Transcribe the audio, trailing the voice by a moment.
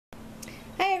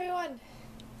Hey everyone!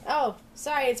 Oh,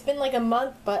 sorry, it's been like a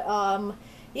month, but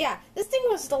yeah, this thing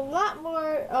was a lot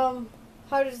more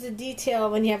harder to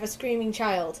detail when you have a screaming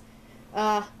child.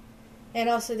 And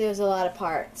also there's a lot of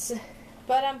parts.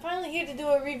 But I'm finally here to do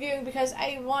a review because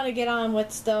I want to get on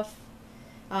with stuff.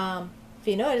 If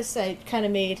you notice, I kind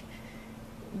of made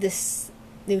this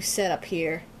new setup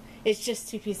here. It's just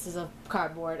 2 pieces of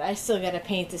cardboard. I still gotta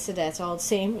paint this so that's all the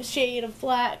same shade of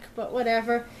black, but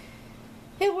whatever.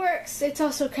 It works. It's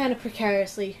also kind of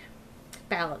precariously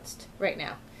balanced right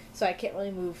now, so I can't really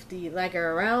move the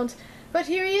Liger around. But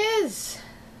here he is!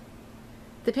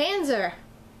 The Panzer!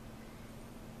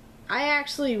 I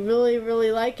actually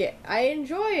really like it. I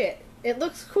enjoy it. It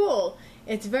looks cool.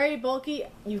 It's very bulky.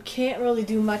 You can't really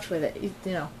do much with it, you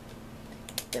know,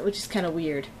 which is kind of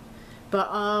weird.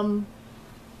 But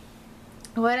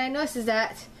what I noticed is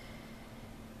that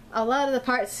a lot of the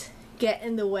parts get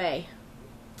in the way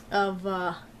of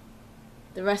the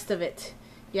rest of it.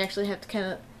 You actually have to kind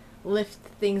of lift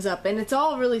things up, and it's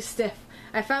all really stiff.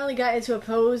 I finally got into a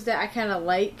pose that I kind of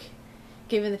like,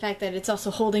 given the fact that it's also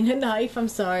holding a knife. I'm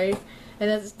sorry,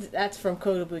 and that's from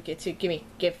Kotobuki too. Give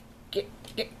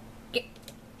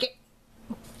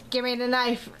me the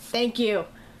knife. Thank you.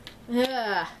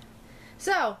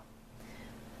 So,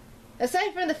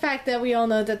 aside from the fact that we all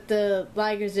know that the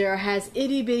Liger Zero has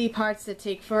itty bitty parts that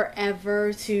take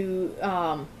forever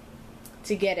to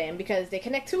get in because they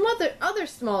connect to other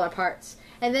smaller parts,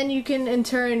 and then you can in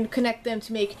turn connect them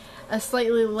to make a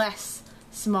slightly less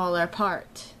smaller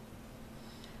part.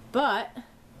 But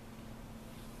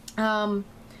I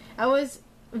was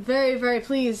very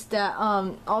pleased that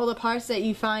all the parts that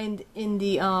you find in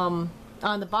the on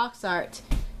the box art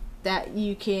that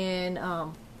you can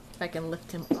if I can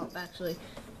lift him up actually.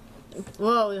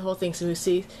 Whoa, the whole thing so you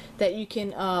see that you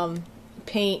can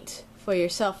paint for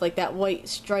yourself, like that white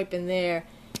stripe in there,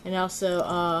 and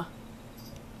also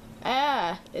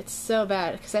it's so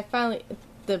bad because I finally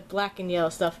the black and yellow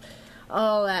stuff,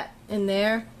 all that in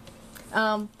there.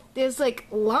 There's like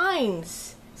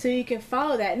lines so you can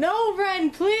follow that. No, Ren,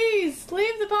 please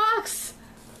leave the box.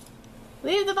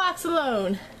 Leave the box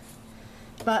alone.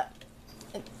 But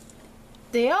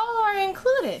they all are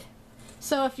included.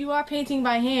 So if you are painting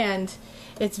by hand,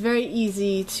 it's very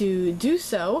easy to do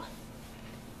so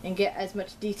and get as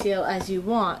much detail as you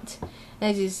want.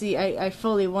 As you see, I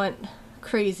fully went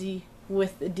crazy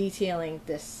with detailing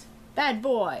this bad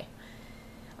boy.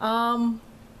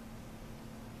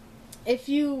 If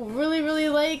you really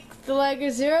like the Liger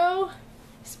Zero,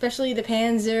 especially the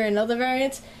Panzer and other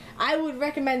variants, I would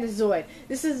recommend the Zoid.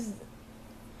 This is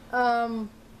one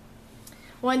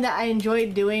that I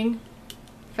enjoyed doing.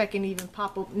 If I can even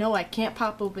pop open. No, I can't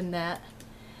pop open that.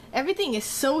 Everything is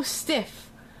so stiff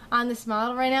on this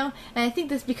model right now, and I think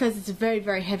that's because it's a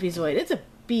very heavy Zoid. It's a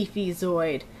beefy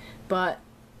Zoid, but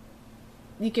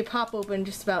you can pop open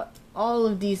just about all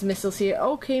of these missiles here.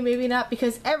 Okay, maybe not,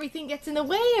 because everything gets in the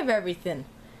way of everything.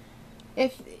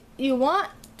 If you want,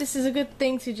 this is a good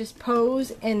thing to just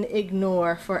pose and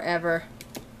ignore forever,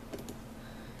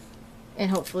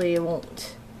 and hopefully it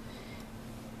won't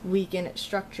weaken its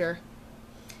structure.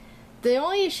 The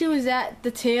only issue is that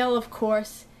the tail, of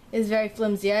course, is very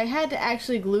flimsy. I had to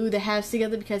actually glue the halves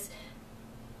together because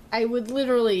I would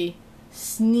literally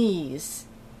sneeze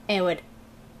and it would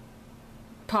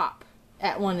pop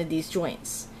at one of these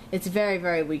joints. It's a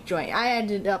very weak joint. I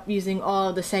ended up using all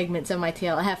of the segments of my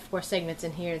tail. I have 4 segments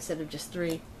in here instead of just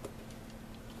 3.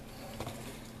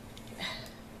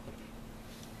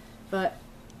 But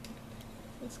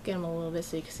let's get them a little bit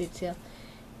so you can see the tail.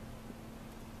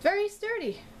 Very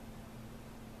sturdy.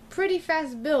 Pretty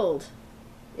fast build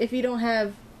if you don't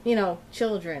have, you know,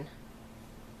 children.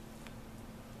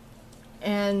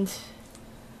 And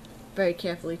very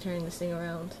carefully turning this thing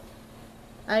around.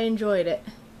 I enjoyed it.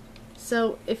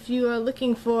 So if you are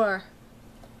looking for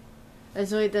a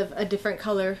Zoid of a different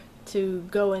color to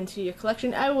go into your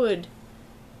collection, I would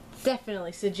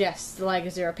definitely suggest the Liger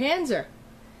Zero Panzer.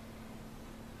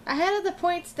 I had other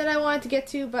points that I wanted to get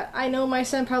to, but I know my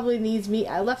son probably needs me.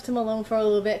 I left him alone for a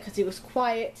little bit because he was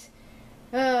quiet.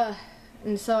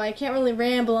 And so I can't really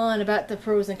ramble on about the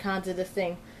pros and cons of this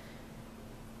thing.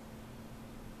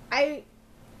 I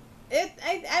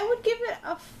would give it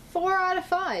a 4 out of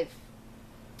 5.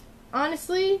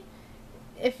 Honestly,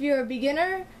 if you're a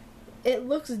beginner, it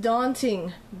looks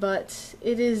daunting, but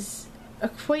it is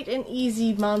quite an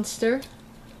easy monster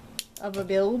of a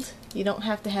build. You don't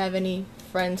have to have any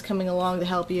friends coming along to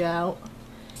help you out.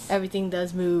 Everything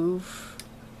does move.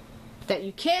 That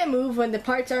you can move when the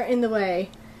parts aren't in the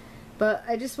way. But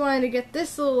I just wanted to get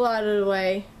this little out of the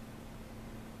way.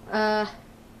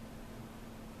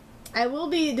 I will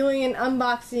be doing an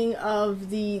unboxing of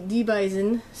the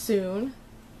D-Bison soon.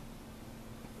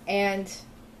 And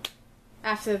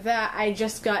after that, I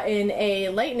just got in a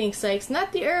lightning sights,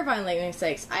 not the Irvine lightning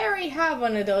sights. I already have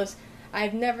one of those.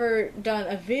 I've never done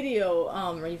a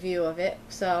video review of it,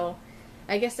 so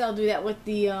I guess I'll do that with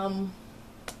the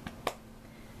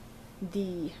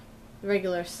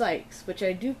regular sights, which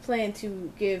I do plan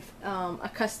to give a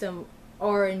custom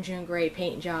orange and gray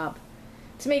paint job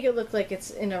to make it look like it's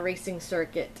in a racing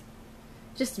circuit,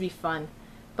 just to be fun.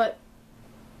 But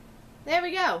there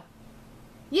we go.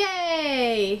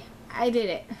 Yay! I did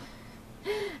it.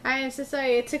 I am so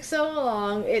sorry it took so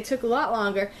long. It took a lot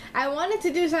longer. I wanted to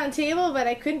do this on table, but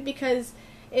I couldn't because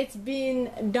it's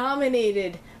been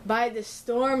dominated by the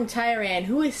Storm Tyrant,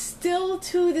 who is still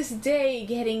to this day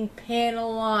getting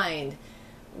panel lined.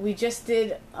 We just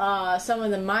did some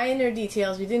of the minor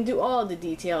details. We didn't do all the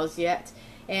details yet,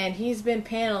 and he's been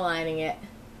panel lining it.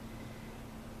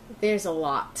 There's a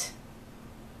lot.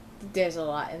 There's a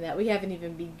lot in that. We haven't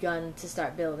even begun to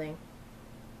start building.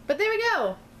 But there we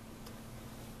go.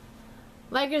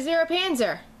 Liger 0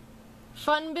 Panzer.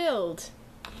 Fun build.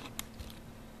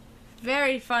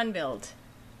 Very fun build.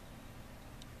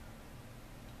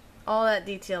 All that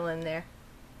detail in there.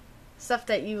 Stuff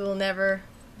that you will never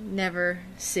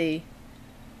see.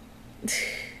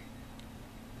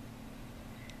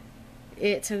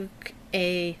 It took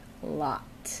a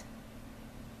lot.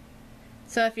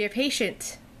 So if you're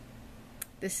patient,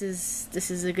 this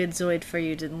is a good Zoid for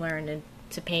you to learn and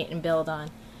to paint and build on.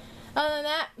 Other than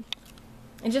that,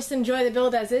 and just enjoy the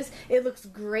build as is. It looks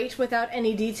great without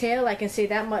any detail, I can say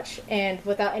that much, and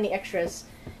without any extras.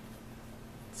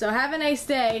 So have a nice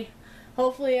day.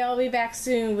 Hopefully I'll be back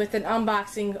soon with an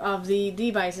unboxing of the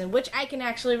D-Bison, which I can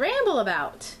actually ramble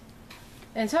about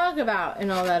and talk about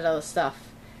and all that other stuff,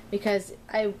 because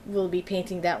I will be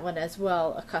painting that one as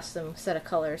well, a custom set of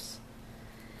colors.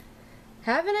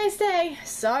 Have a nice day.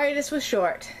 Sorry this was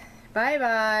short. Bye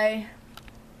bye.